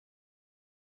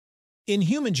In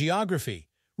human geography,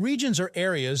 regions are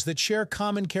areas that share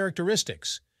common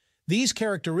characteristics. These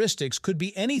characteristics could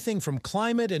be anything from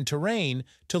climate and terrain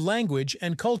to language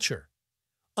and culture.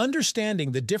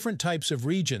 Understanding the different types of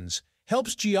regions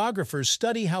helps geographers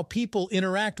study how people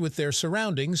interact with their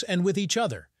surroundings and with each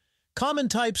other. Common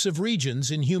types of regions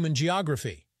in human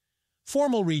geography.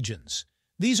 Formal regions.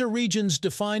 These are regions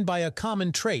defined by a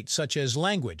common trait such as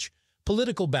language,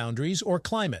 political boundaries, or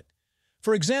climate.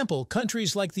 For example,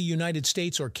 countries like the United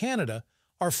States or Canada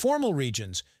are formal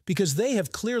regions because they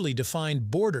have clearly defined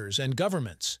borders and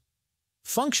governments.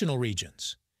 Functional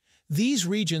regions. These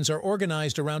regions are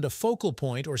organized around a focal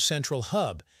point or central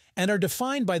hub and are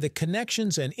defined by the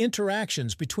connections and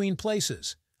interactions between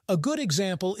places. A good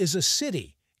example is a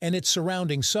city and its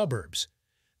surrounding suburbs.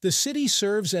 The city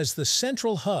serves as the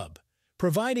central hub,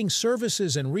 providing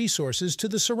services and resources to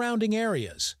the surrounding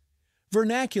areas.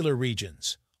 Vernacular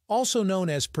regions, also known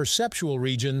as perceptual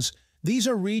regions, these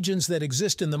are regions that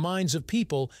exist in the minds of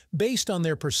people based on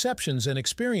their perceptions and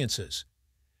experiences.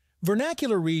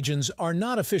 Vernacular regions are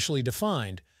not officially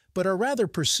defined, but are rather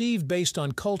perceived based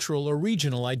on cultural or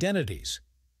regional identities.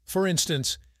 For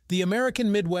instance, the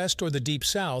American Midwest or the Deep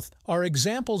South are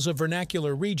examples of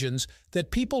vernacular regions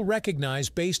that people recognize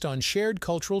based on shared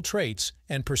cultural traits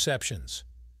and perceptions.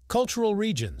 Cultural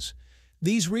regions.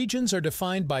 These regions are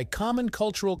defined by common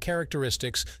cultural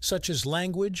characteristics such as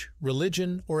language,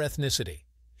 religion, or ethnicity.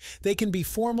 They can be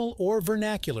formal or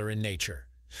vernacular in nature.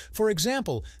 For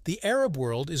example, the Arab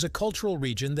world is a cultural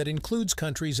region that includes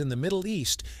countries in the Middle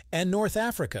East and North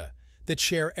Africa that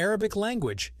share Arabic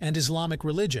language and Islamic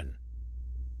religion.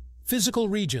 Physical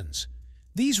regions.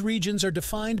 These regions are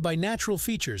defined by natural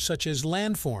features such as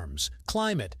landforms,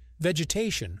 climate,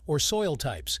 vegetation, or soil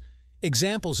types.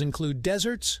 Examples include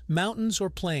deserts, mountains, or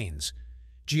plains.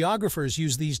 Geographers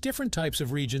use these different types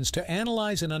of regions to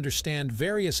analyze and understand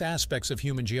various aspects of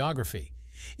human geography,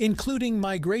 including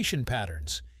migration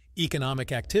patterns,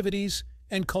 economic activities,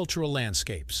 and cultural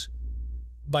landscapes.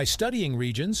 By studying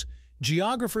regions,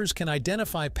 geographers can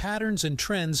identify patterns and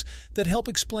trends that help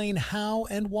explain how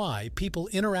and why people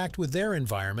interact with their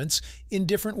environments in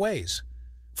different ways.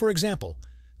 For example,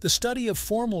 the study of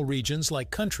formal regions like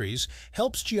countries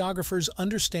helps geographers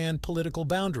understand political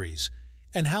boundaries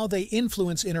and how they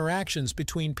influence interactions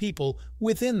between people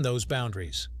within those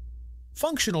boundaries.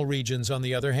 Functional regions, on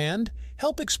the other hand,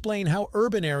 help explain how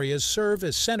urban areas serve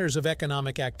as centers of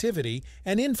economic activity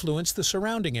and influence the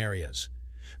surrounding areas.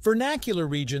 Vernacular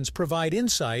regions provide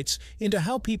insights into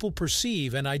how people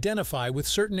perceive and identify with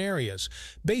certain areas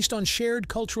based on shared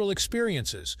cultural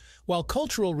experiences, while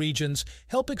cultural regions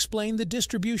help explain the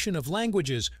distribution of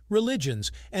languages,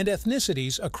 religions, and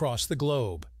ethnicities across the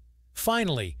globe.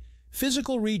 Finally,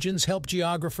 physical regions help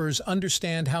geographers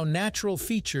understand how natural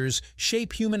features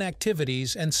shape human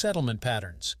activities and settlement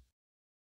patterns.